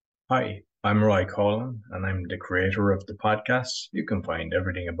Hi, I'm Roy Colin, and I'm the creator of the podcast. You can find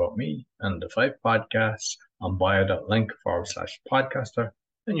everything about me and the five podcasts on bio.link/podcaster,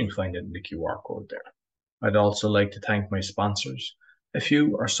 and you'll find it in the QR code there. I'd also like to thank my sponsors. If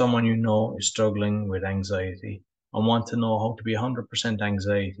you or someone you know is struggling with anxiety and want to know how to be 100%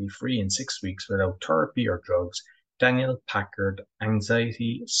 anxiety free in 6 weeks without therapy or drugs, Daniel Packard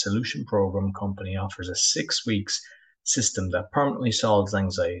Anxiety Solution Program Company offers a 6 weeks system that permanently solves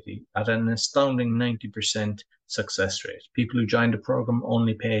anxiety at an astounding 90% success rate. People who join the program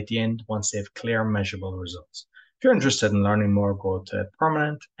only pay at the end once they have clear, measurable results. If you're interested in learning more, go to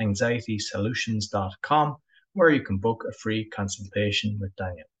permanentanxietysolutions.com where you can book a free consultation with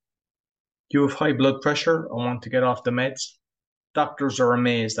Daniel. Do you have high blood pressure or want to get off the meds? Doctors are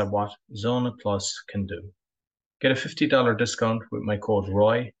amazed at what Zona Plus can do. Get a $50 discount with my code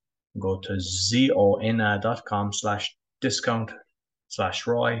ROY. Go to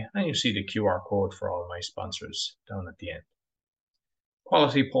zona.com/discount/ROY and you see the QR code for all my sponsors down at the end.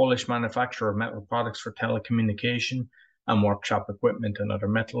 Quality Polish manufacturer of metal products for telecommunication and workshop equipment and other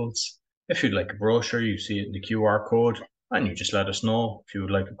metals. If you'd like a brochure, you see it in the QR code and you just let us know if you would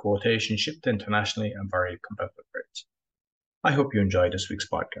like a quotation shipped internationally and very competitive rates. I hope you enjoy this week's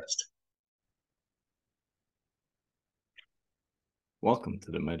podcast. Welcome to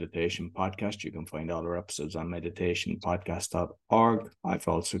the Meditation Podcast. You can find all our episodes on meditationpodcast.org. I've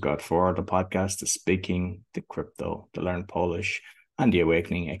also got 4 other podcasts: the Speaking, the Crypto, the Learn Polish, and the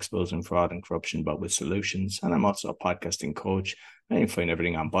Awakening, Exposing Fraud and Corruption, but with solutions. And I'm also a podcasting coach. And you can find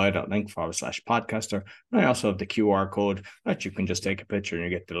everything on bio.link/podcaster. And I also have the QR code that you can just take a picture and you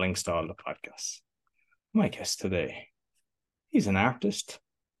get the links to all the podcasts. My guest today, he's an artist,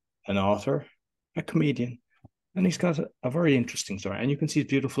 an author, a comedian, and he's got a very interesting story. And you can see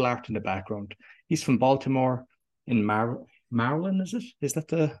beautiful art in the background. He's from Baltimore in Maryland, is it? Is that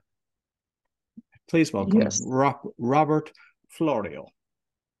the... Please welcome Yes. Robert Florio.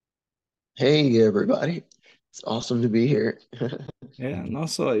 Hey, everybody. It's awesome to be here. Yeah, and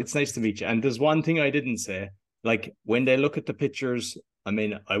also it's nice to meet you. And there's one thing I didn't say. Like, when they look at the pictures, I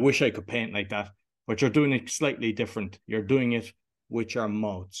mean, I wish I could paint like that, but you're doing it slightly different. You're doing it with your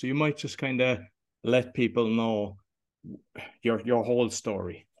mouth. So you might just kind of let people know your whole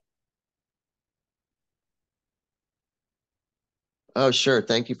story. Oh, sure.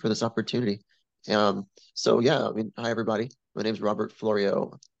 Thank you for this opportunity. Hi, everybody. My name's Robert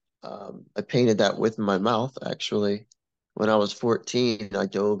Florio. I painted that with my mouth, actually. When I was 14, I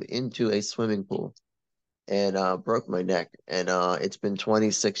dove into a swimming pool and broke my neck. And it's been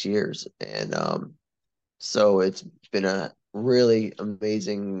 26 years. And so it's been a really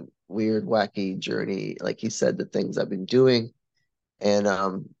amazing, weird, wacky journey. Like he said, the things I've been doing. And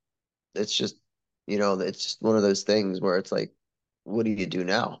it's just, it's just one of those things where it's like, what do you do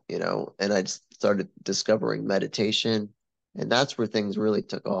now? And I just started discovering meditation, and that's where things really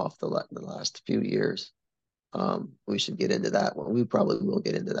took off the last few years. We should get into that one. We probably will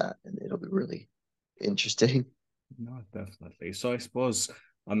get into that, and it'll be really interesting. No, definitely. So I suppose,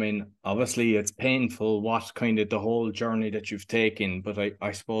 I mean, obviously it's painful what kind of the whole journey that you've taken, but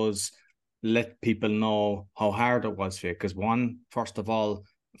I suppose let people know how hard it was for you. Because first of all,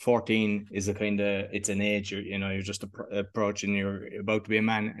 14 is it's an age, you're just approaching, you're about to be a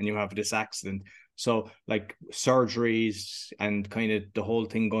man and you have this accident. So like surgeries and kind of the whole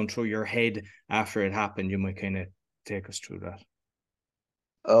thing going through your head after it happened, you might kind of take us through that.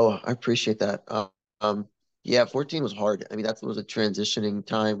 Oh, I appreciate that. Yeah, 14 was hard. I mean, that was a transitioning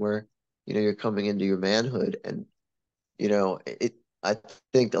time where, you're coming into your manhood, and, I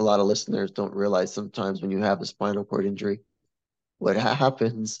think a lot of listeners don't realize sometimes when you have a spinal cord injury, what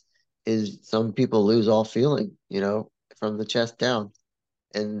happens is some people lose all feeling, from the chest down.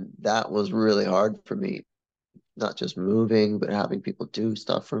 And that was really hard for me, not just moving, but having people do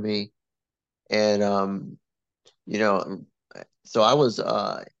stuff for me. And, you know, so I was,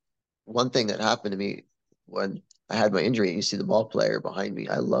 one thing that happened to me when I had my injury, you see the ball player behind me.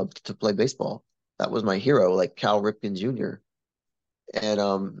 I loved to play baseball. That was my hero, like Cal Ripken Jr.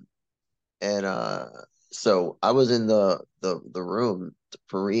 And, and, so I was in the room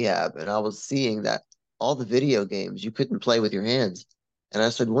for rehab, and I was seeing that all the video games you couldn't play with your hands. And I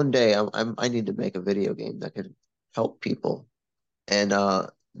said, one day I need to make a video game that could help people. And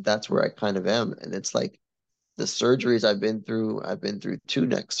that's where I kind of am. And it's like the surgeries I've been through 2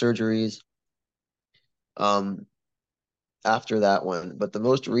 neck surgeries um after that one, but the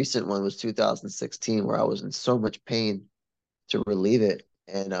most recent one was 2016, where I was in so much pain to relieve it.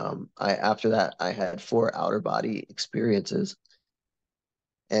 And I after that I had 4 outer body experiences,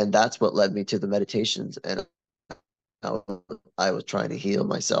 and that's what led me to the meditations. And I was trying to heal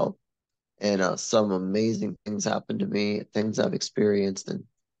myself. And some amazing things happened to me, things I've experienced,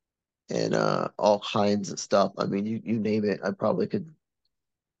 and all kinds of stuff. I mean, you name it. I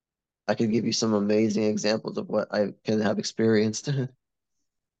could give you some amazing examples of what I can have experienced,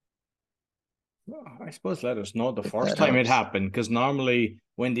 Well, I suppose let us know the if first that time it helps. happened, because normally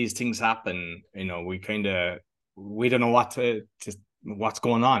when these things happen, we don't know what's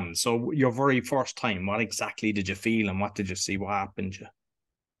going on. So your very first time, what exactly did you feel and what did you see? What happened to you?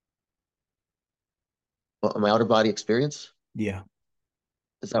 Well, my outer body experience, Yeah,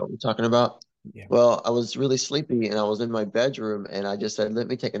 is that what we're talking about? yeah. Well, I was really sleepy and I was in my bedroom and I just said, let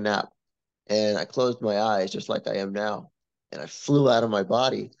me take a nap. And I closed my eyes just like I am now. And I flew out of my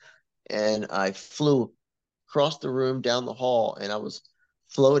body and I flew across the room down the hall and I was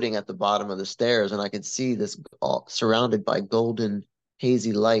floating at the bottom of the stairs and I could see this all surrounded by golden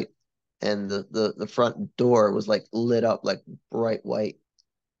hazy light and the front door was like lit up like bright white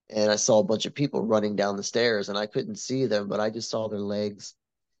and I saw a bunch of people running down the stairs and I couldn't see them but I just saw their legs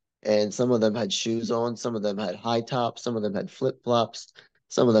and some of them had shoes on, some of them had high tops, some of them had flip-flops,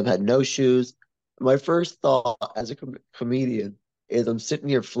 some of them had no shoes. My first thought as a comedian is I'm sitting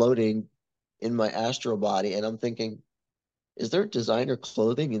here floating in my astral body and I'm thinking, is there designer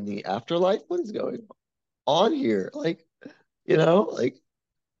clothing in the afterlife? What is going on here? Like, like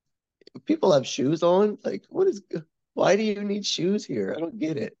people have shoes on. Like, why do you need shoes here? I don't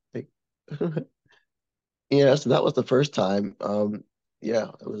get it. Like, yeah, so that was the first time.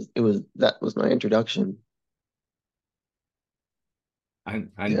 Yeah, that was my introduction.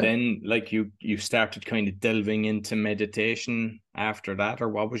 And Yeah. then like you started kind of delving into meditation after that, or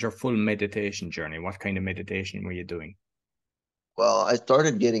what was your full meditation journey? What kind of meditation were you doing? Well, I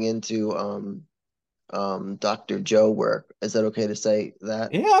started getting into Dr. Joe work. Is that okay to say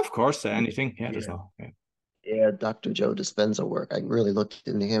that? Yeah, of course. Anything. Yeah, there's Yeah. no. Yeah. Yeah, Dr. Joe Dispenza work. I really looked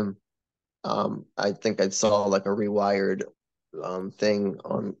into him. I think I saw like a rewired thing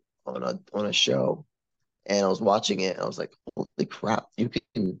on a show and I was watching it and I was like, holy crap, you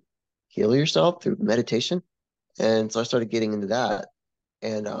can heal yourself through meditation. And so I started getting into that.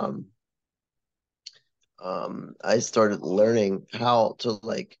 And I started learning how to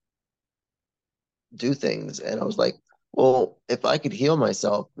like do things. And I was like, well, if I could heal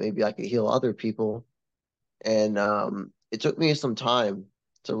myself, maybe I could heal other people. And it took me some time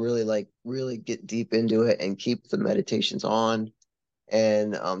to really get deep into it and keep the meditations on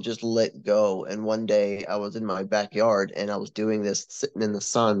and just let go. And one day I was in my backyard and I was doing this, sitting in the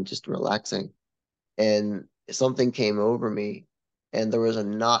sun, just relaxing. And something came over me, and there was a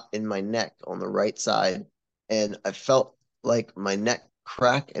knot in my neck on the right side. And I felt like my neck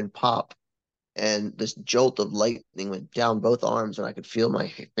crack and pop. And this jolt of lightning went down both arms, and I could feel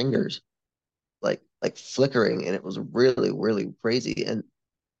my fingers like flickering, and it was really, really crazy.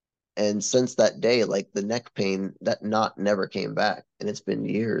 And since that day, like the neck pain, that knot never came back, and it's been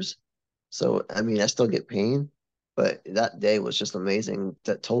years. So I mean, I still get pain, but that day was just amazing.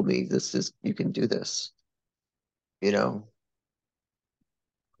 That told me you can do this, you know.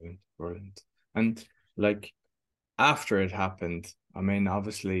 Brilliant, brilliant. And like after it happened, I mean,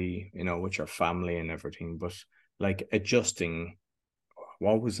 obviously, with your family and everything, but like adjusting,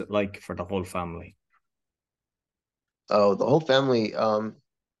 what was it like for the whole family? Oh, the whole family,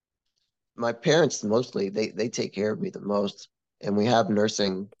 my parents mostly, they take care of me the most, and we have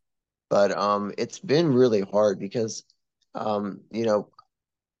nursing, but it's been really hard because you know,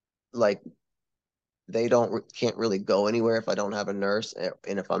 like they can't really go anywhere if I don't have a nurse,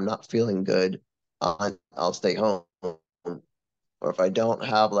 and if I'm not feeling good, I'll stay home. Or if I don't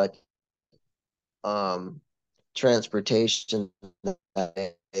have like um transportation,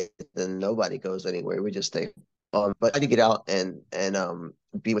 then nobody goes anywhere. We just stay. But I had to get out and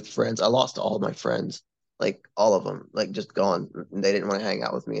be with friends. I lost all my friends, like all of them, like just gone. They didn't want to hang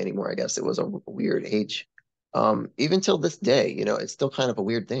out with me anymore. I guess it was a weird age. Even till this day, it's still kind of a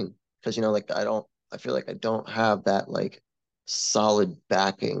weird thing because like I feel like I don't have that like solid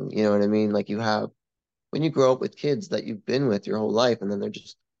backing. You know what I mean? Like you have when you grow up with kids that you've been with your whole life, and then they're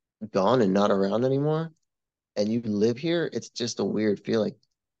just gone and not around anymore and you live here, it's just a weird feeling.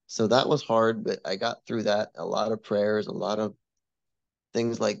 So that was hard, but I got through that. A lot of prayers, a lot of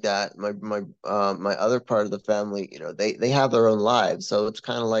things like that. My other part of the family, they have their own lives, so it's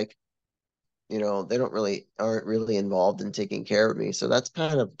kind of like they don't really aren't really involved in taking care of me. So that's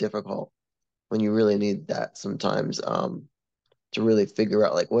kind of difficult when you really need that sometimes to really figure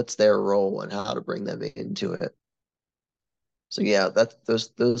out like what's their role and how to bring them into it. So yeah, that's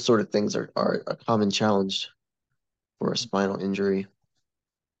those sort of things are a common challenge for a spinal injury.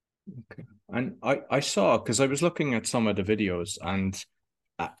 Okay. And I saw because I was looking at some of the videos and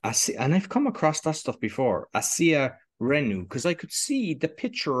I see, and I've come across that stuff before. I see a Renu because I could see the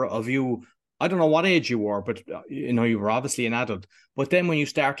picture of you. I don't know what age you were, but you know, you were obviously an adult. But then when you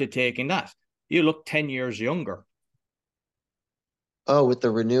started taking that, you look 10 years younger. Oh, with the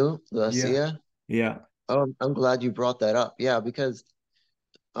Renew, the Yeah. ASEA. Yeah. Oh, I'm glad you brought that up. Yeah, because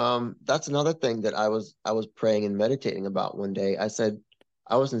that's another thing that I was praying and meditating about one day. I said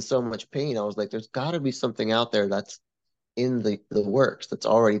I was in so much pain. I was like, there's got to be something out there that's in the works that's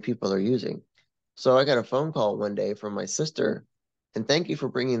already people are using. So I got a phone call one day from my sister, and thank you for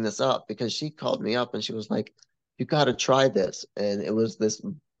bringing this up because she called me up and she was like, "You got to try this." And it was this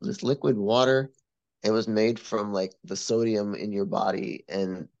liquid water. It was made from like the sodium in your body,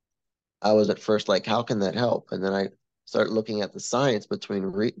 and I was at first like, "How can that help?" And then I started looking at the science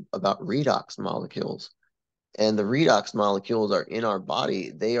between about redox molecules, and the redox molecules are in our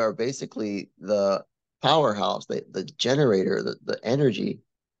body. They are basically the powerhouse, the generator, the energy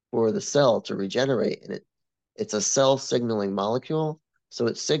for the cell to regenerate. And it's a cell signaling molecule. So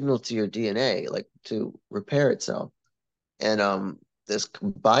it signals to your DNA, like to repair itself. And this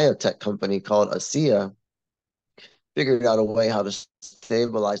biotech company called ASEA figured out a way how to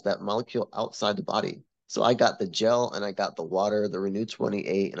stabilize that molecule outside the body. So I got the gel and I got the water, the Renew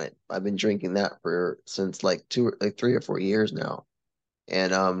 28, and I've been drinking that for since like 3 or 4 years now.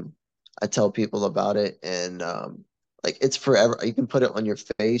 And I tell people about it, and like it's forever. You can put it on your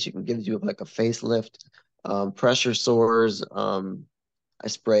face. You can give you like a facelift, pressure sores. I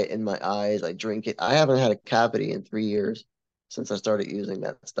spray it in my eyes. I drink it. I haven't had a cavity in 3 years since I started using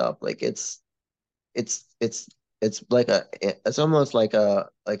that stuff. Like it's it's it's like it's almost like the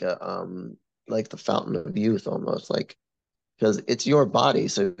fountain of youth almost like because it's your body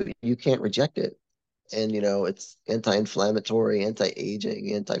so you can't reject it. And it's anti-inflammatory,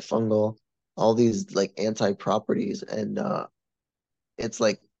 anti-aging, antifungal, all these like anti-properties. And it's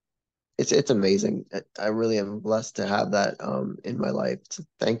like it's amazing. I really am blessed to have that in my life. So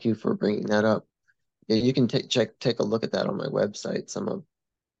thank you for bringing that up. Yeah, you can take a look at that on my website, some of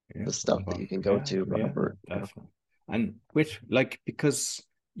Yeah, the stuff that but you can go yeah, to, yeah, Robert. Yeah. definitely. And which, like, because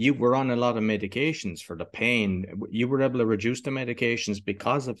you were on a lot of medications for the pain, you were able to reduce the medications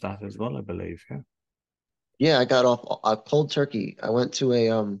because of that as well, I believe. Yeah. Yeah, I got off a cold turkey. I went to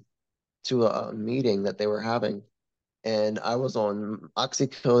a meeting that they were having, and I was on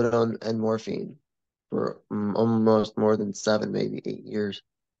oxycodone and morphine for almost more than 7, maybe 8 years.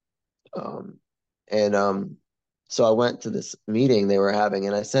 Um, and so I went to this meeting they were having,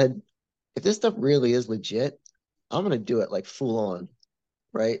 and I said, if this stuff really is legit, I'm gonna do it like full on,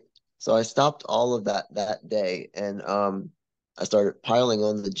 right? So I stopped all of that day, and I started piling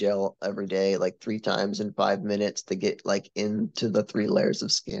on the gel every day, like 3 times in 5 minutes to get like into the 3 layers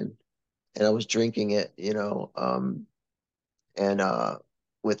of skin. And I was drinking it, and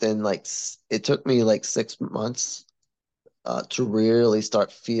within it took me like 6 months to really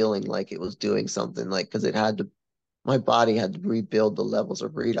start feeling like it was doing something, like because my body had to rebuild the levels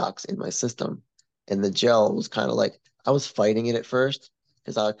of redox in my system. And the gel was kind of like, I was fighting it at first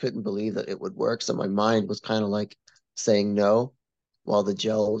because I couldn't believe that it would work. So my mind was kind of like saying no while the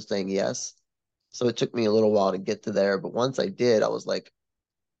gel was saying yes. So it took me a little while to get to there. But once I did, I was like,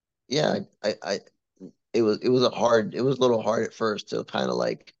 yeah, it was a little hard at first to kind of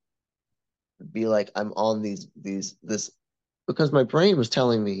like be like, I'm on this, because my brain was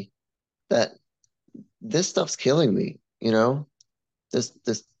telling me that this stuff's killing me,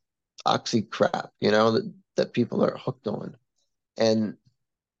 this oxy crap, that people are hooked on. And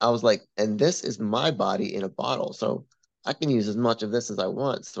I was like, and this is my body in a bottle. So I can use as much of this as I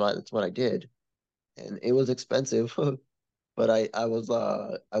want. So that's what I did. And it was expensive, but I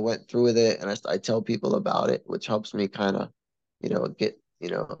went through with it, and I tell people about it, which helps me kind of,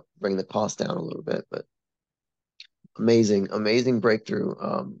 bring the cost down a little bit. But amazing, amazing breakthrough.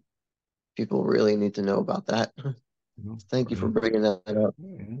 People really need to know about that. No, Thank you for brilliant. bringing that up.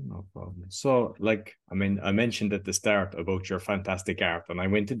 Yeah, no problem. So, like, I mean, I mentioned at the start about your fantastic art, and I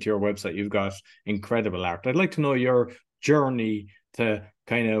went into your website. You've got incredible art. I'd like to know your journey to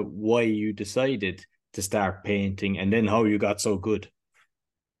kind of why you decided to start painting and then how you got so good.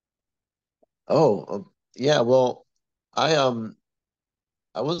 Oh, yeah. Well, I um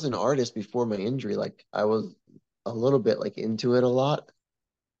I was an artist before my injury. Like I was a little bit like into it a lot.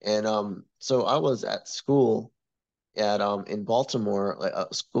 And so I was at school at in Baltimore, like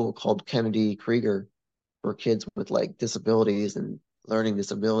a school called Kennedy Krieger for kids with like disabilities and learning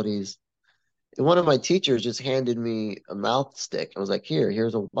disabilities. And one of my teachers just handed me a mouth stick and was like,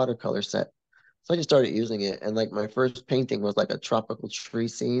 here's a watercolor set. So I just started using it. And like my first painting was like a tropical tree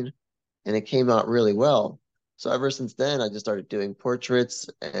scene. and it came out really well. So ever since then, I just started doing portraits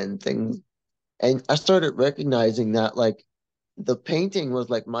and things, and I started recognizing that like the painting was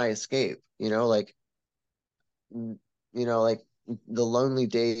like my escape, like the lonely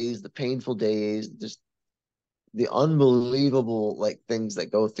days, the painful days, just the unbelievable like things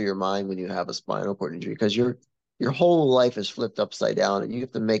that go through your mind when you have a spinal cord injury because your whole life is flipped upside down and you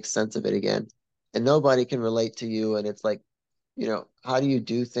have to make sense of it again. And nobody can relate to you. And it's like, how do you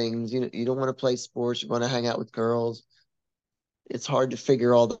do things? You don't want to play sports, you want to hang out with girls. It's hard to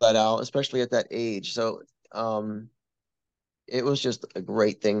figure all that out, especially at that age. So um it was just a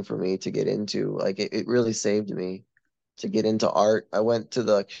great thing for me to get into. Like it really saved me to get into art. I went to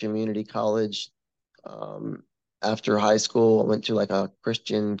the community college um, after high school. I went to like a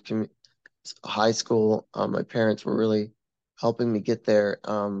Christian high school. My parents were really helping me get there.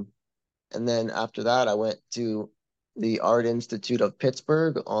 And then after that, I went to the Art Institute of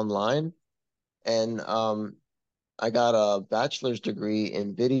Pittsburgh online, and I got a bachelor's degree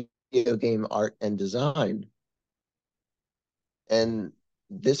in video game art and design. And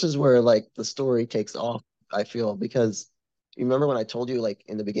this is where like the story takes off, I feel, because you remember when I told you like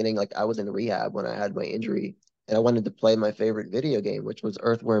in the beginning, like I was in rehab when I had my injury and I wanted to play my favorite video game, which was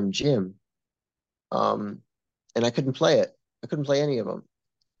Earthworm Jim. Um, and I couldn't play it. I couldn't play any of them.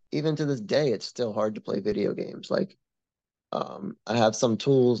 Even to this day, it's still hard to play video games. Like, I have some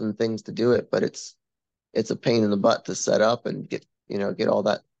tools and things to do it, but it's a pain in the butt to set up and get all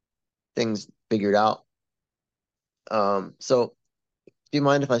that things figured out. So do you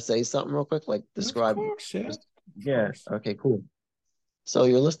mind if I say something real quick? Like Of describe course, yeah. just Of yeah, course. okay, cool. So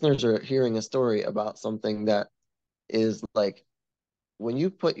your listeners are hearing a story about something that is like when you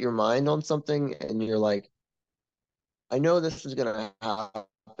put your mind on something and you're like, I know this is gonna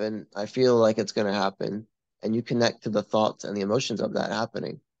happen. I feel like it's gonna happen, and you connect to the thoughts and the emotions of that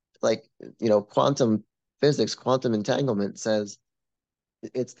happening. Like, quantum physics, quantum entanglement says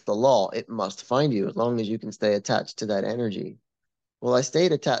it's the law. It must find you as long as you can stay attached to that energy. Well, I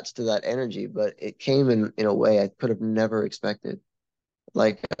stayed attached to that energy, but it came in a way I could have never expected.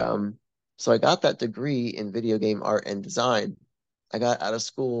 Like, so I got that degree in video game art and design. I got out of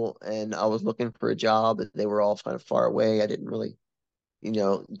school and I was looking for a job. They were all kind of far away. I didn't really,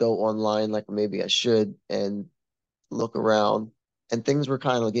 go online like maybe I should and look around. And things were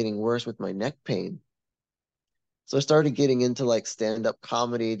kind of getting worse with my neck pain. So I started getting into like stand-up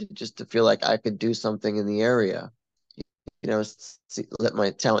comedy just to feel like I could do something in the area, let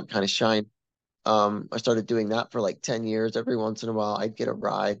my talent kind of shine. I started doing that for like 10 years. Every once in a while, I'd get a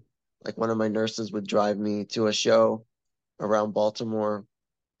ride. Like one of my nurses would drive me to a show around Baltimore,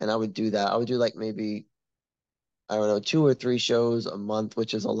 and I would do that. I would do like maybe, I don't know, 2 or 3 shows a month,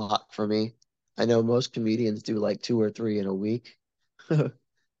 which is a lot for me. I know most comedians do like 2 or 3 in a week.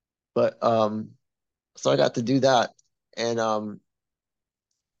 But so I got to do that. And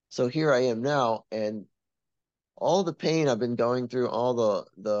so here I am now, and all the pain I've been going through, all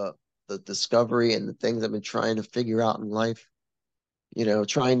the discovery and the things I've been trying to figure out in life,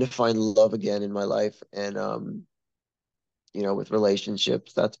 trying to find love again in my life and with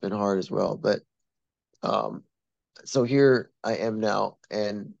relationships, that's been hard as well. But um so here I am now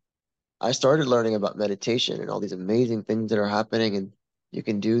and I started learning about meditation and all these amazing things that are happening and you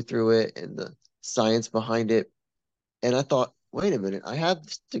can do through it and the science behind it. And I thought, wait a minute, I have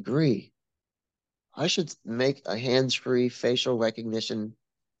this degree. I should make a hands-free facial recognition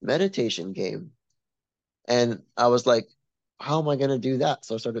meditation game. And I was like, how am I going to do that?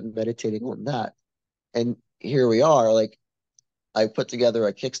 So I started meditating on that. And here we are. Like I put together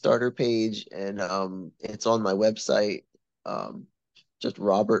a Kickstarter page and it's on my website, um, just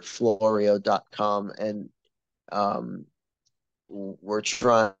robertflorio.com. And um, we're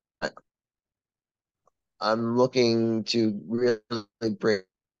trying, I'm looking to really bring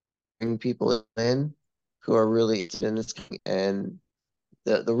people in who are really interested in this. And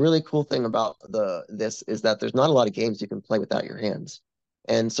the really cool thing about this is that there's not a lot of games you can play without your hands.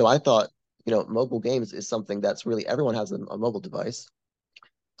 And so I thought, mobile games is something that's really everyone has a mobile device.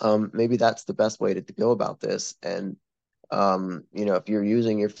 Maybe that's the best way to go about this. And if you're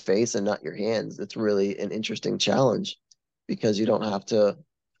using your face and not your hands, it's really an interesting challenge because you don't have to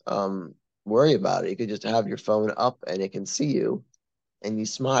um, worry about it. You could just have your phone up and it can see you and you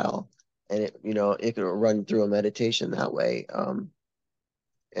smile and it can run through a meditation that way.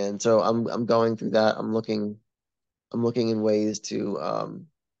 And so I'm going through that. I'm looking in ways to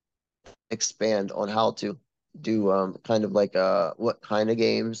expand on how to do kind of like what kind of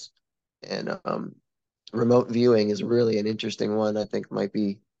games and remote viewing is really an interesting one. I think might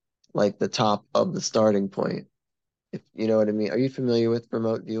be like the top of the starting point. If you know what I mean. Are you familiar with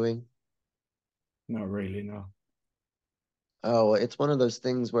remote viewing? Not really, no. Oh, it's one of those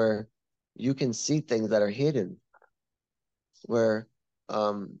things where you can see things that are hidden. Where,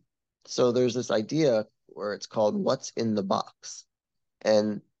 um, so there's this idea where it's called "What's in the box,"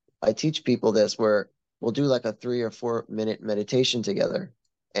 and I teach people this where we'll do like a 3 or 4 minute meditation together,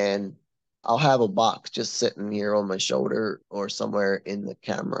 and I'll have a box just sitting here on my shoulder or somewhere in the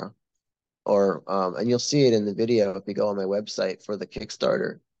camera, or and you'll see it in the video if you go on my website for the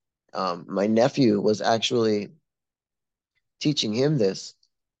Kickstarter. My nephew was actually teaching him this,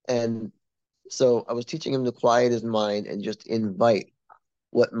 and so I was teaching him to quiet his mind and just invite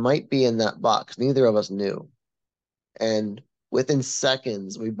what might be in that box. Neither of us knew. And within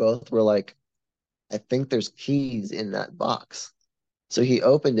seconds, we both were like, I think there's keys in that box. So he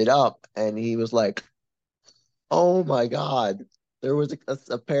opened it up and he was like, oh my God, there was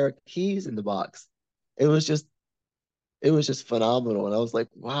a pair of keys in the box. It was just, it was just phenomenal. And I was like,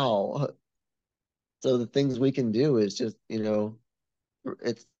 wow. So the things we can do is just,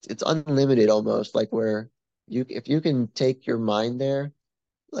 it's unlimited almost, like where you if you can take your mind there,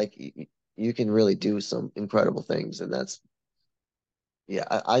 like you can really do some incredible things. And that's, yeah,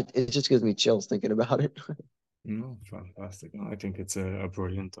 it just gives me chills thinking about it. No, fantastic. No, I think it's a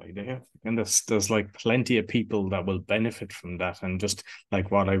brilliant idea. And there's like plenty of people that will benefit from that. And just like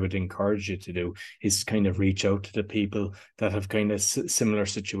what I would encourage you to do is kind of reach out to the people that have kind of similar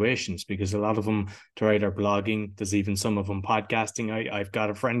situations, because a lot of them, they're either blogging, there's even some of them podcasting. I've got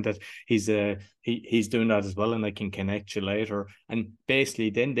a friend that he's doing that as well, and I can connect you later. And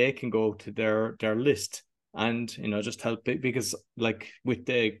basically then they can go to their list and just help it, because like with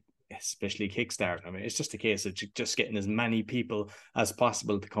the especially Kickstarter, I mean, it's just a case of just getting as many people as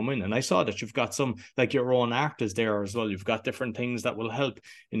possible to come in. And I saw that you've got some, like your own art is there as well. You've got different things that will help,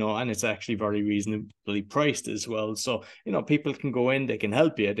 and it's actually very reasonably priced as well. So, people can go in, they can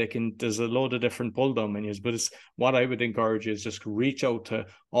help you. There's a load of different pull down menus, but it's what I would encourage you is just reach out to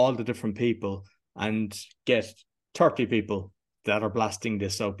all the different people and get 30 people that are blasting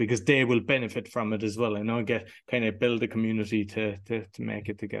this out, because they will benefit from it as well. Get kind of build a community to make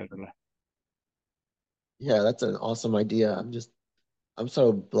it together. Yeah, that's an awesome idea. I'm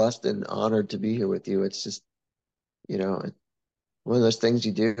so blessed and honored to be here with you. It's just, you know, one of those things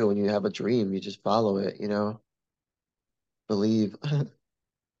you do when you have a dream, you just follow it, believe.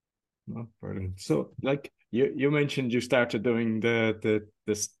 Oh, brilliant. So, like you mentioned, you started doing the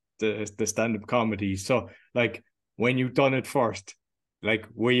stand-up comedy. So, like when you done it first, like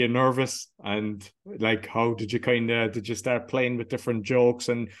were you nervous, and like how did you start playing with different jokes?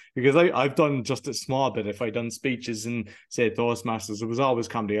 And because I've done just a small bit, if I done speeches and say Toastmasters, it was always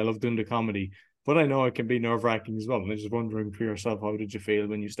comedy. I love doing the comedy, but I know it can be nerve-wracking as well. And I'm just wondering for yourself, how did you feel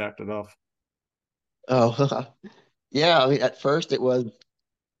when you started off? Oh, yeah. I mean, at first,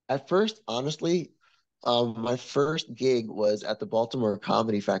 honestly, my first gig was at the Baltimore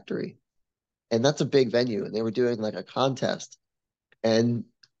Comedy Factory, and that's a big venue, and they were doing like a contest. And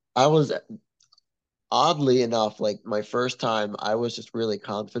I was, oddly enough, like my first time, I was just really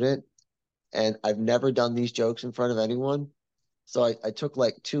confident, and I've never done these jokes in front of anyone. So I took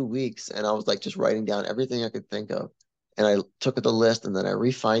like 2 weeks and I was like just writing down everything I could think of. And I took the list and then I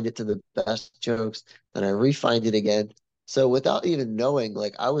refined it to the best jokes. Then I refined it again. So without even knowing,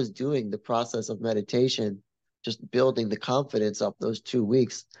 like I was doing the process of meditation, just building the confidence up those 2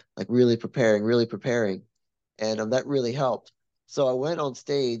 weeks, like really preparing, really preparing. And that really helped. So I went on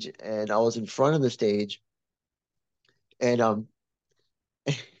stage and I was in front of the stage, and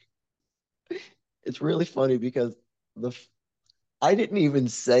it's really funny because the I didn't even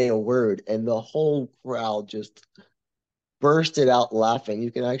say a word, and the whole crowd just bursted out laughing.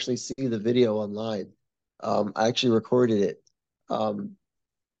 You can actually see the video online. I actually recorded it. Um,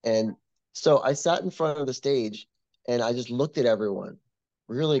 and so I sat in front of the stage and I just looked at everyone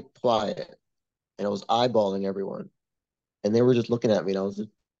really quiet, and I was eyeballing everyone. And they were just looking at me, and I was just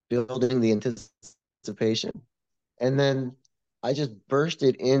building the anticipation. And then I just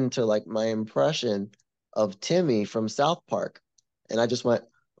bursted into like my impression of Timmy from South Park. And I just went,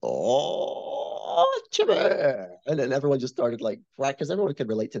 oh, Timmy. And then everyone just started like, right, because everyone could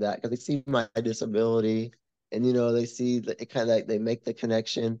relate to that because they see my disability, and, they see that it kind of like they make the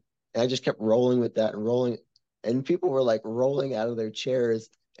connection. And I just kept rolling with that and rolling. And people were like rolling out of their chairs.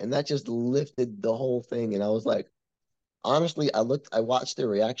 And that just lifted the whole thing. And I was like, honestly, I watched their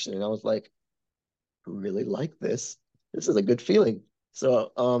reaction, and I was like, really like this. This is a good feeling.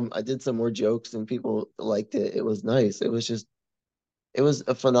 So I did some more jokes and people liked it. It was nice. It was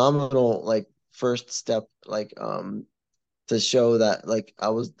a phenomenal like first step, like to show that like I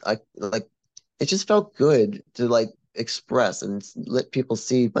like it just felt good to like express and let people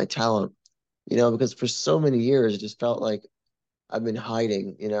see my talent. because for so many years it just felt like I've been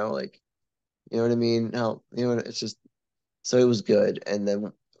hiding, you know what I mean? It's just so it was good. And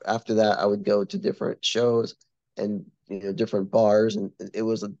then after that, I would go to different shows and different bars, and it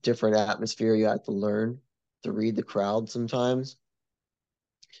was a different atmosphere. You had to learn to read the crowd sometimes.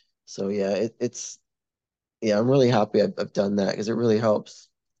 So yeah, yeah, I'm really happy I've done that because it really helps.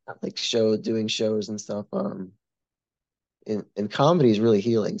 Like doing shows and stuff. And comedy is really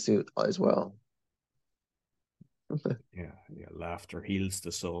healing too as well. Yeah, yeah. Laughter heals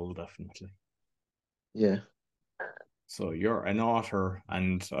the soul, definitely. Yeah. So you're an author,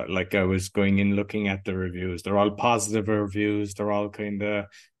 and like I was going in looking at the reviews, they're all positive reviews. They're all kind of,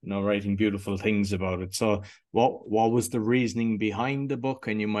 writing beautiful things about it. So what was the reasoning behind the book?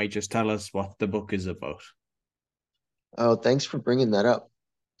 And you might just tell us what the book is about. Oh, thanks for bringing that up.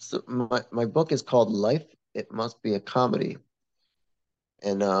 So my book is called Life, It Must Be a Comedy.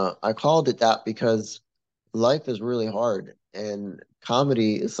 And I called it that because life is really hard, and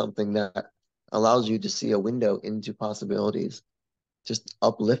comedy is something that allows you to see a window into possibilities, just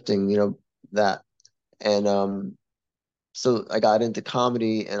uplifting, that. And so I got into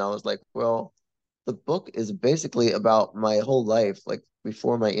comedy, and I was like, well, the book is basically about my whole life, like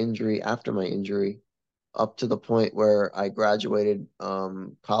before my injury, after my injury, up to the point where I graduated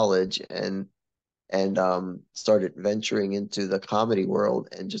college and started venturing into the comedy world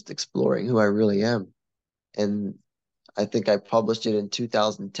and just exploring who I really am. And I think I published it in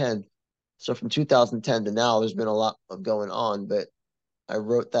 2010. So from 2010 to now, there's been a lot of going on, but I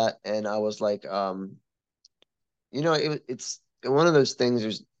wrote that and I was like, it's one of those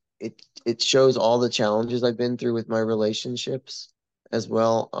things. It shows all the challenges I've been through with my relationships as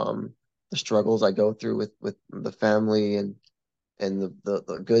well. The struggles I go through with the family and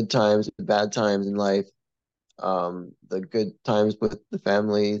the good times, the bad times in life, the good times with the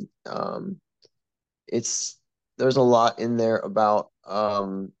family. It's there's a lot in there about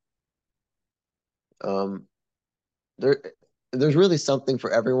um, there. There's really something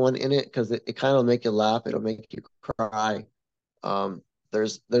for everyone in it because it kind of make you laugh. It'll make you cry. Um,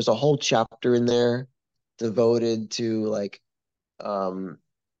 there's a whole chapter in there devoted to like um,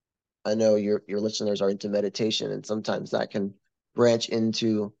 I know your listeners are into meditation, and sometimes that can branch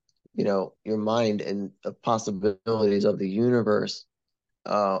into your mind and the possibilities of the universe.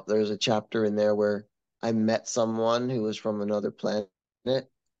 There's a chapter in there where I met someone who was from another planet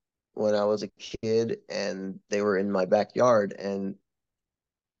when I was a kid, and they were in my backyard, and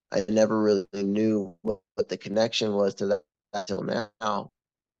I never really knew what the connection was to that until now.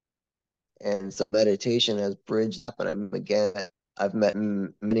 And so meditation has bridged that, but I've met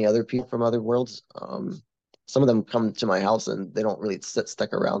many other people from other worlds. Some of them come to my house and they don't really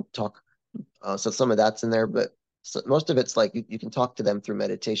stick around, talk. So some of that's in there, but most of it's like you can talk to them through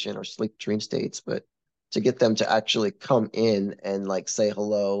meditation or sleep dream states, but to get them to actually come in and like say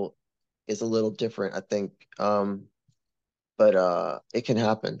hello is a little different, I think. But it can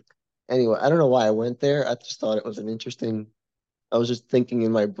happen. Anyway, I don't know why I went there. I just thought it was an interesting. I was just thinking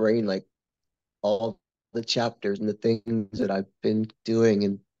in my brain like all the chapters and the things that I've been doing,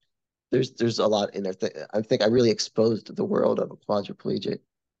 and there's a lot in there. I think I really exposed the world of a quadriplegic.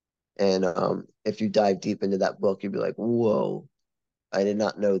 And if you dive deep into that book, you'd be like, whoa, I did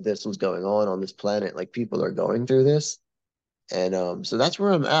not know this was going on this planet. Like people are going through this. And so that's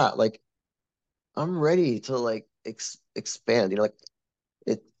where I'm at. Like I'm ready to like expand. Like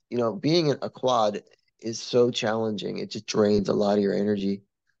being a quad is so challenging. It just drains a lot of your energy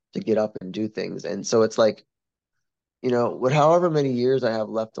to get up and do things. And so it's like, with however many years I have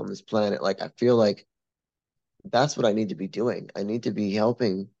left on this planet, like I feel like that's what I need to be doing. I need to be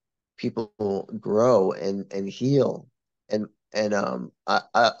helping people grow and heal.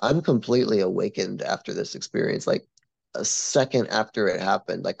 I'm completely awakened after this experience. Like a second after it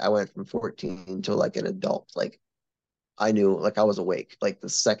happened, like I went from 14 to like an adult. Like I knew like I was awake. Like the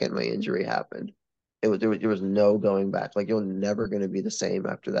second my injury happened, there was no going back. Like you're never going to be the same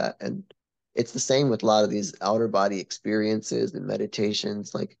after that. And it's the same with a lot of these outer body experiences and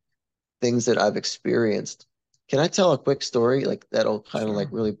meditations. Like things that I've experienced. Can I tell a quick story like that'll kind of like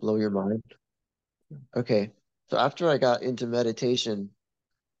Sure. really blow your mind? Okay. So after I got into meditation,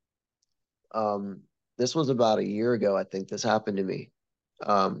 um, this was about a year ago, I think this happened to me.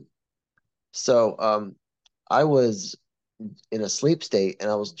 Um, so I was in a sleep state and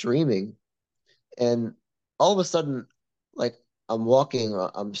I was dreaming, and all of a sudden, like I'm walking,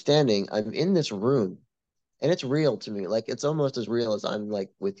 I'm standing, I'm in this room, and it's real to me. Like it's almost as real as I'm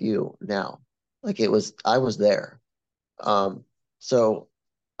like with you now. Like I was there. Um, so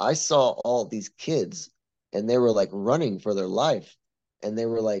I saw all these kids and they were like running for their life. And they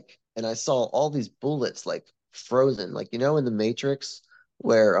were like and I saw all these bullets like frozen, like in the Matrix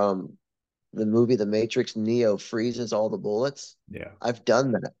where the movie The Matrix, Neo freezes all the bullets. Yeah. I've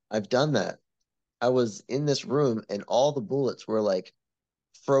done that. I've done that. I was in this room and all the bullets were like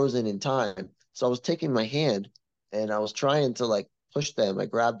frozen in time. So I was taking my hand and I was trying to like push them. I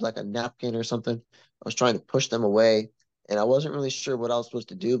grabbed like a napkin or something. I was trying to push them away and I wasn't really sure what I was supposed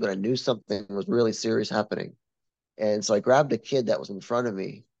to do, but I knew something was really serious happening. And so I grabbed a kid that was in front of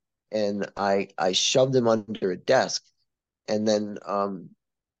me and I shoved him under a desk. And then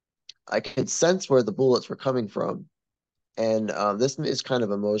I could sense where the bullets were coming from. And this is kind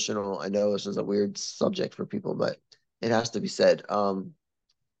of emotional. I know this is a weird subject for people, but it has to be said. And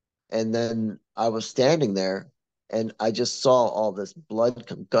then I was standing there and I just saw all this blood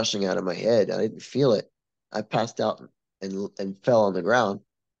come gushing out of my head. I didn't feel it. I passed out and fell on the ground.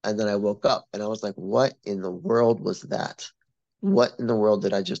 And then I woke up and I was like, what in the world was that? What in the world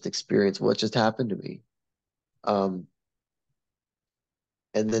did I just experience? What just happened to me? Um,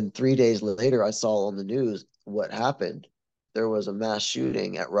 and then 3 days later, I saw on the news what happened. There was a mass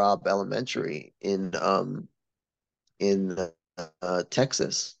shooting at Robb Elementary in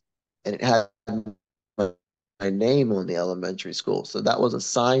Texas, and it had my name on the elementary school. So that was a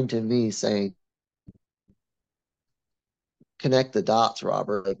sign to me saying, connect the dots,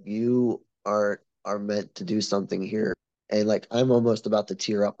 Robert. Like you are meant to do something here. And like I'm almost about to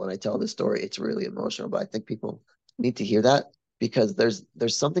tear up when I tell this story. It's really emotional, but I think people need to hear that because there's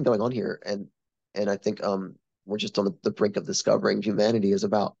something going on here. And I think we're just on the brink of discovering humanity is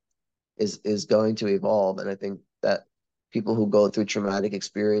going to evolve. And I think that people who go through traumatic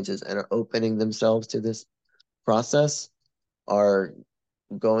experiences and are opening themselves to this process are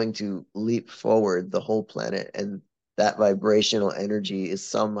going to leap forward the whole planet. And that vibrational energy is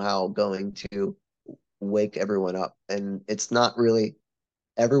somehow going to wake everyone up. And it's not really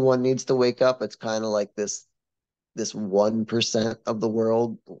everyone needs to wake up. It's kind of like this 1% of the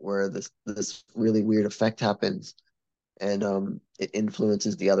world where this really weird effect happens and it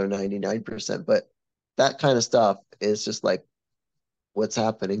influences the other 99%. But that kind of stuff is just like what's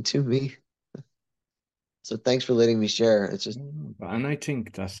happening to me. So thanks for letting me share. It's just And I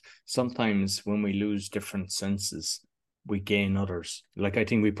think that sometimes when we lose different senses, we gain others. Like I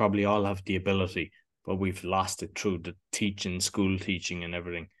think we probably all have the ability, but we've lost it through the teaching, school teaching, and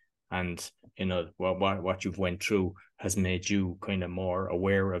everything. And what you've went through has made you kind of more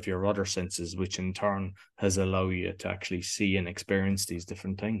aware of your other senses, which in turn has allowed you to actually see and experience these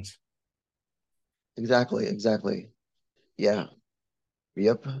different things. exactly. Yeah.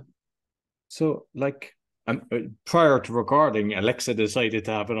 Yep. So, like, prior to recording, Alexa decided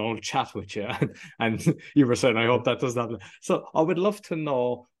to have an old chat with you, and you were saying, "I hope that does not." So, I would love to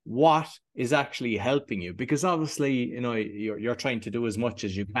know what is actually helping you, because obviously, you're trying to do as much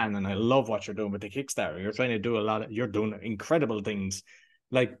as you can, and I love what you're doing with the Kickstarter. You're trying to do you're doing incredible things.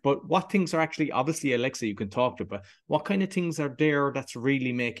 Like, but what things are actually obviously Alexa you can talk to, but what kind of things are there that's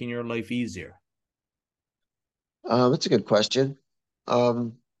really making your life easier? That's a good question.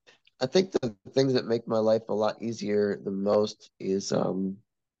 Um, I think the things that make my life a lot easier the most is a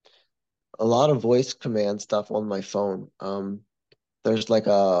lot of voice command stuff on my phone. There's like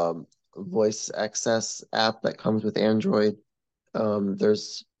a voice access app that comes with Android.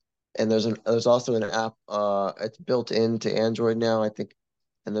 There's there's also an app it's built into Android now, I think,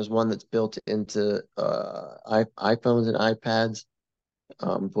 and there's one that's built into iPhones and iPads,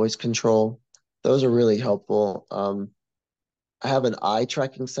 voice control. Those are really helpful. I have an eye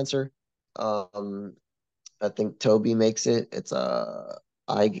tracking sensor. Um, I think Toby makes it. It's a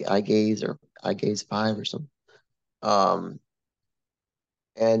eye gaze or eye gaze 5 or something. Um,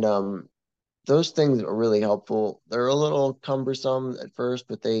 and those things are really helpful. They're a little cumbersome at first,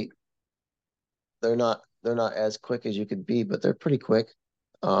 but they're not as quick as you could be, but they're pretty quick.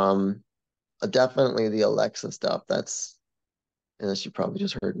 Um, definitely the Alexa stuff. That's unless you probably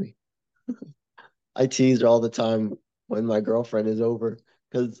just heard me. I tease her all the time when my girlfriend is over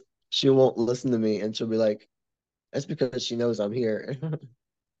because she won't listen to me, and she'll be like, "That's because she knows I'm here."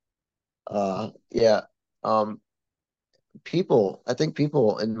 Yeah. Um, I think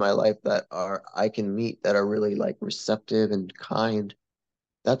people in my life that are I can meet that are really like receptive and kind.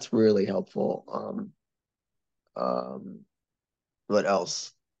 That's really helpful. Um, what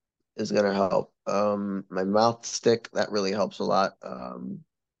else is gonna help? My mouth stick, that really helps a lot.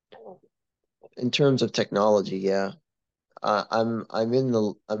 In terms of technology, yeah. I'm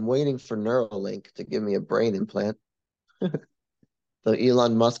waiting for Neuralink to give me a brain implant. The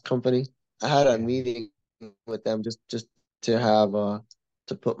Elon Musk company. I had a Yeah. meeting with them just to have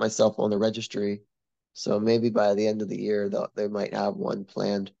to put myself on the registry. So maybe by the end of the year they might have one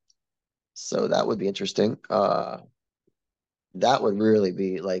planned. So that would be interesting. That would really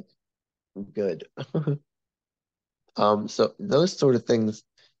be like good. So those sort of things,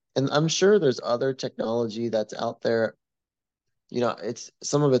 and I'm sure there's other technology that's out there. It's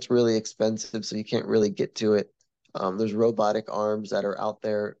some of it's really expensive, so you can't really get to it. There's robotic arms that are out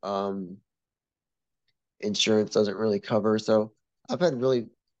there. Insurance doesn't really cover. So I've had really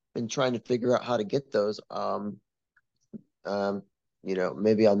been trying to figure out how to get those. Um,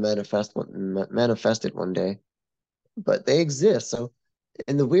 maybe I'll manifest it one day. But they exist. So,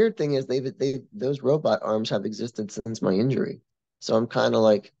 and the weird thing is they those robot arms have existed since my injury. So I'm kind of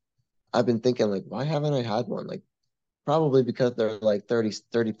like I've been thinking like, why haven't I had one? Like probably because they're like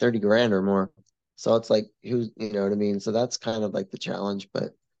 30 grand or more. So it's like who's you know what I mean? So that's kind of like the challenge.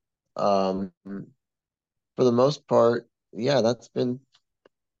 But um for the most part, yeah, that's been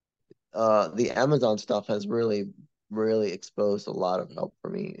the Amazon stuff has really exposed a lot of help for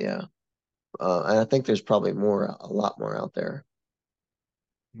me. Yeah. And I think there's probably a lot more out there.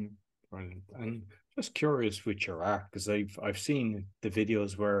 Mm, brilliant. And just curious with your art, because I've seen the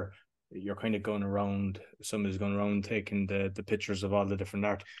videos where you're kind of going around, somebody's going around taking the pictures of all the different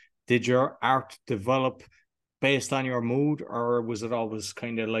art. Did your art develop based on your mood, or was it always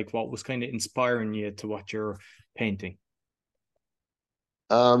kind of like what was kind of inspiring you to what you're painting?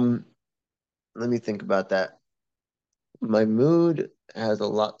 Um, Let me think about that. My mood has a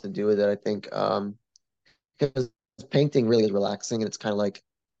lot to do with it, I think. Because painting really is relaxing and it's kind of like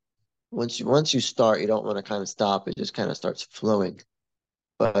once you start, you don't want to kind of stop. It just kind of starts flowing.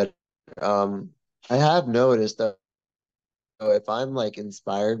 But um I have noticed that if I'm like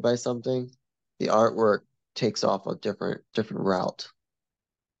inspired by something, the artwork takes off a different route.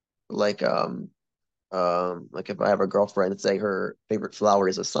 Like like if I have a girlfriend, say her favorite flower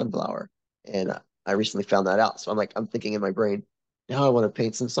is a sunflower, and I recently found that out. So I'm thinking in my brain, now I want to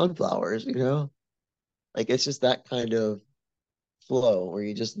paint some sunflowers, Like it's just that kind of flow where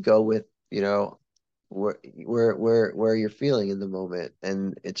you just go with, where you're feeling in the moment,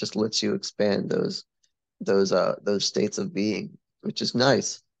 and it just lets you expand those states of being, which is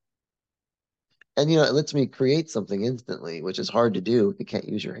nice. And it lets me create something instantly, which is hard to do if you can't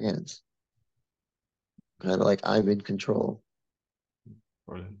use your hands. Kind of like I'm in control.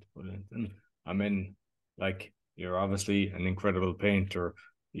 Brilliant, brilliant. And I mean, like you're obviously an incredible painter.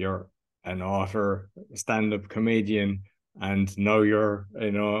 You're an author, stand-up comedian, and now you're,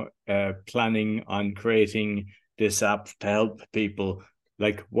 planning on creating this app to help people.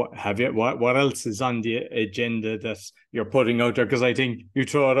 Like, what else is on the agenda that you're putting out there? Because I think you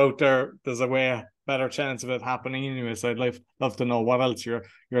throw it out there, there's a way better chance of it happening anyway. So I'd love to know what else you're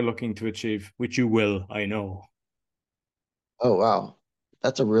looking to achieve, which you will, I know. Oh, wow.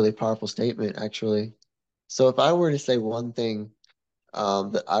 That's a really powerful statement, actually. So if I were to say one thing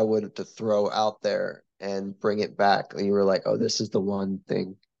that I would to throw out there and bring it back, and you were like, "Oh, this is the one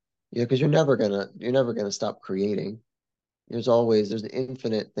thing," because you're never gonna stop creating. There's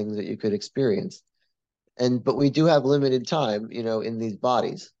infinite things that you could experience, but we do have limited time, in these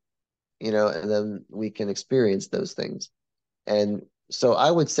bodies, and then we can experience those things. And so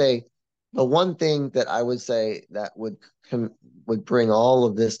I would say the one thing that I would say that would bring all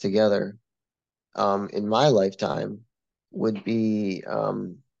of this together in my lifetime would be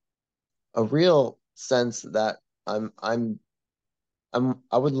a real sense that I'm I'm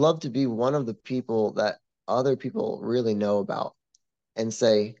I would love to be one of the people that other people really know about and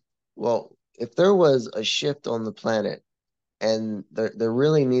say, well, if there was a shift on the planet and there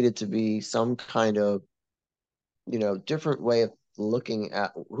really needed to be some kind of, different way of looking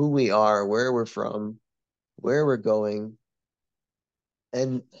at who we are, where we're from, where we're going,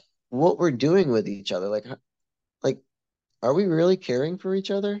 and what we're doing with each other. Like, are we really caring for each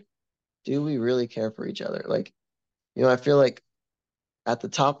other? Do we really care for each other? Like, I feel like at the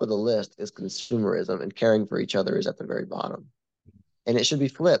top of the list is consumerism, and caring for each other is at the very bottom. And it should be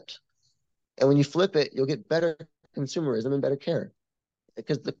flipped. And when you flip it, you'll get better consumerism and better care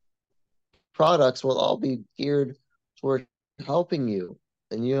because the products will all be geared toward helping you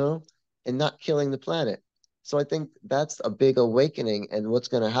and and not killing the planet. So I think that's a big awakening. And what's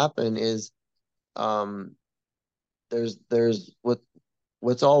going to happen is um, there's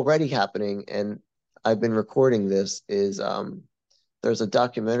what's already happening, and I've been recording this is there's a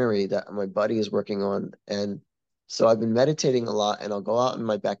documentary that my buddy is working on, and so I've been meditating a lot, and I'll go out in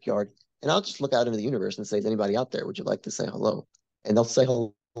my backyard and I'll just look out into the universe and say, "Is anybody out there? Would you like to say hello?" And they'll say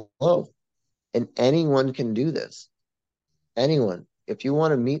hello, and anyone can do this. Anyone, if you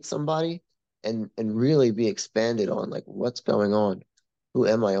want to meet somebody and really be expanded on like what's going on, who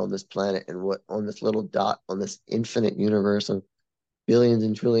am I on this planet, and what on this little dot on this infinite universe of billions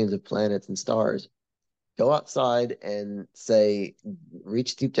and trillions of planets and stars. Go outside and say,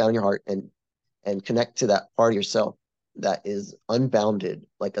 reach deep down in your heart and connect to that part of yourself that is unbounded,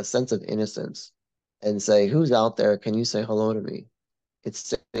 like a sense of innocence, and say, who's out there? Can you say hello to me?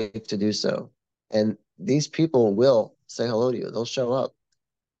 It's safe to do so. And these people will say hello to you. They'll show up.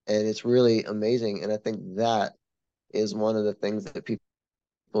 And it's really amazing. And I think that is one of the things that people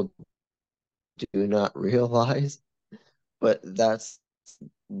do not realize. But that's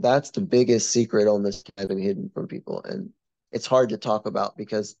the biggest secret on this having hidden from people. And it's hard to talk about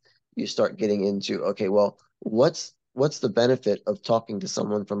because you start getting into, okay, well, what's the benefit of talking to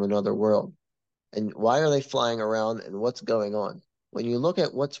someone from another world? And why are they flying around and what's going on? When you look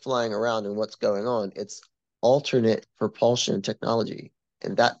at what's flying around and what's going on, it's alternate propulsion technology.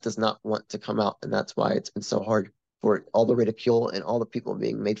 And that does not want to come out. And that's why it's been so hard for all the ridicule and all the people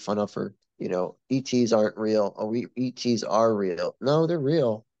being made fun of for, ETs aren't real. Oh, ETs are real. No, they're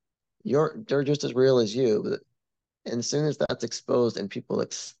real. They're just as real as you. And as soon as that's exposed and people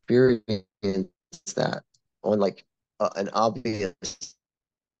experience that on like an obvious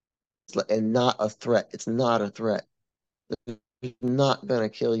and not a threat, it's not a threat. They're not gonna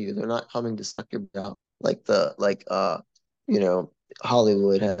kill you. They're not coming to suck your blood out you know,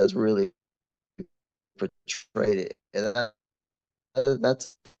 Hollywood has really portrayed it. And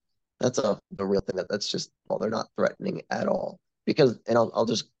that's the real thing. That's just, well, they're not threatening at all. Because, and I'll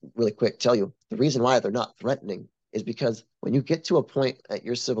just really quick tell you, the reason why they're not threatening is because when you get to a point at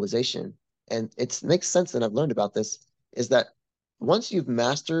your civilization, and it makes sense that I've learned about this, is that once you've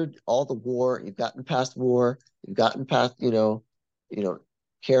mastered all the war, you've gotten past,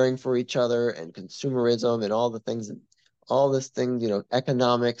 caring for each other and consumerism and all the things, and all this thing,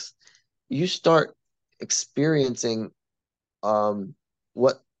 economics, you start experiencing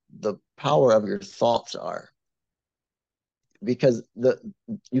what the power of your thoughts are, because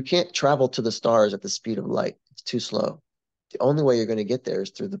you can't travel to the stars at the speed of light. It's too slow. The only way you're going to get there is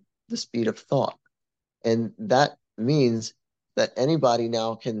through the speed of thought. And that means that anybody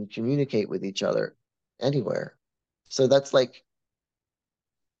now can communicate with each other anywhere. So that's like,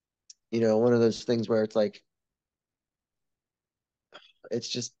 one of those things where it's like, it's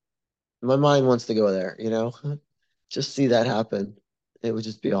just, my mind wants to go there, just see that happen. It would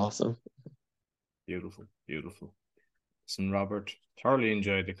just be awesome. Beautiful, beautiful. Listen, Robert, thoroughly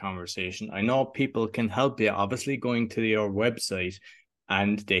enjoyed the conversation. I know people can help you, obviously, going to your website,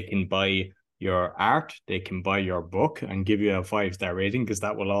 and they can buy your art, they can buy your book and give you a 5-star rating, because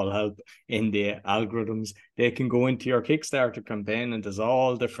that will all help in the algorithms. They can go into your Kickstarter campaign, and there's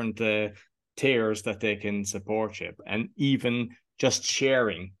all different tiers that they can support you. And even just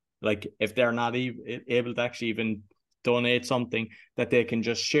sharing, like if they're not able to actually even donate something, that they can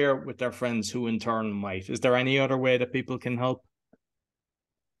just share with their friends who in turn might. Is there any other way that people can help?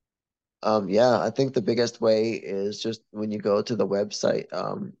 Yeah, I think the biggest way is just when you go to the website,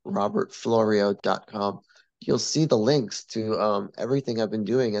 robertflorio.com, you'll see the links to everything I've been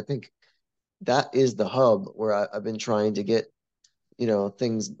doing. I think that is the hub where I've been trying to get,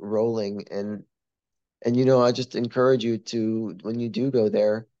 things rolling. And I just encourage you to, when you do go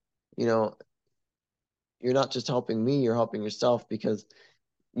there, you know, you're not just helping me, you're helping yourself, because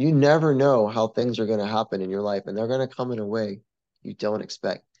you never know how things are going to happen in your life, and they're going to come in a way you don't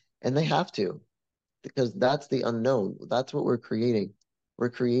expect. And they have to, because that's the unknown. That's what we're creating.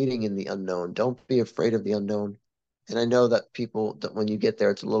 We're creating in the unknown. Don't be afraid of the unknown. And I know that people, that when you get there,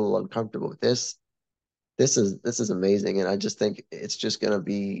 it's a little uncomfortable with this. This is amazing. And I just think it's just going to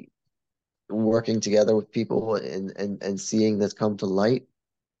be working together with people and seeing this come to light.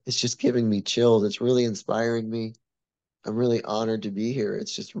 It's just giving me chills. It's really inspiring me. I'm really honored to be here.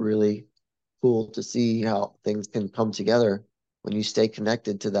 It's just really cool to see how things can come together when you stay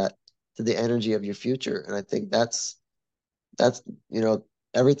connected to that, to the energy of your future. And I think that's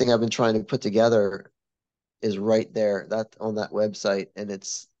everything I've been trying to put together is right there. That on that website, and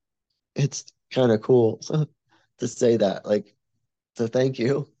it's kind of cool to say that. Like, so thank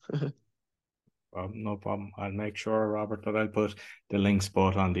you. Well, no problem. I'll make sure, Robert, that I'll put the links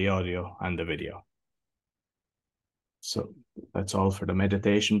both on the audio and the video. So that's all for the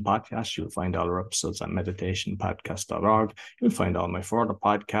meditation podcast. You'll find all our episodes on meditationpodcast.org. You'll find all my further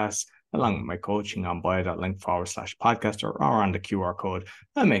podcasts along with my coaching on bio.link/podcaster or on the QR code.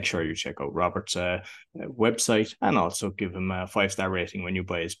 And make sure you check out Robert's website, and also give him a 5-star rating when you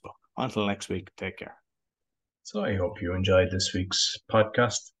buy his book. Until next week, take care. So I hope you enjoyed this week's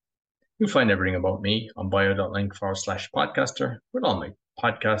podcast. You'll find everything about me on bio.link/podcaster with all my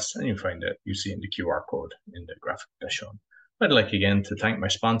podcasts, and you'll find it you see in the QR code in the graphic that's shown. I'd like again to thank my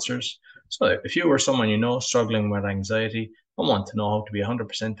sponsors. So if you or someone you know struggling with anxiety, and want to know how to be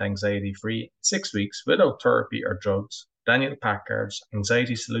 100% anxiety free in 6 weeks without therapy or drugs, Daniel Packard's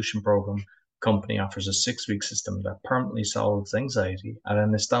Anxiety Solution Program company offers a 6 week system that permanently solves anxiety at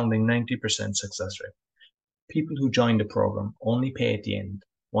an astounding 90% success rate. People who join the program only pay at the end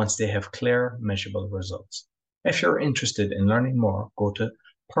once they have clear, measurable results. If you're interested in learning more, go to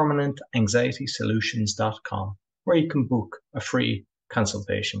permanentanxietysolutions.com where you can book a free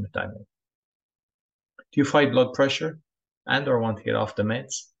consultation with Daniel. Do you fight blood pressure and or want to get off the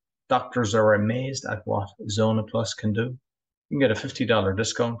meds? Doctors are amazed at what Zona Plus can do. You can get a $50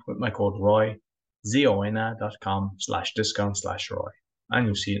 discount with my code ROY, zona.com/discount/ROY. And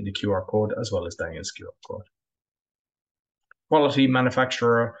you'll see it in the QR code as well as Daniel's QR code. Quality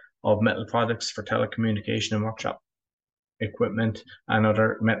manufacturer of metal products for telecommunication and workshop equipment and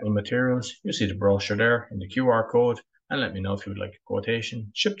other metal materials. You'll see the brochure there in the QR code, and let me know if you would like a quotation,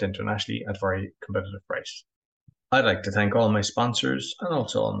 shipped internationally at very competitive price. I'd like to thank all my sponsors and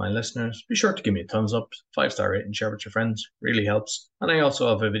also all my listeners. Be sure to give me a thumbs up, 5-star rating, share with your friends, really helps. And I also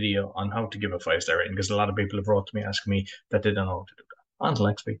have a video on how to give a 5-star rating because a lot of people have wrote to me asking me that they don't know how to do that. Until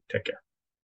next week, take care.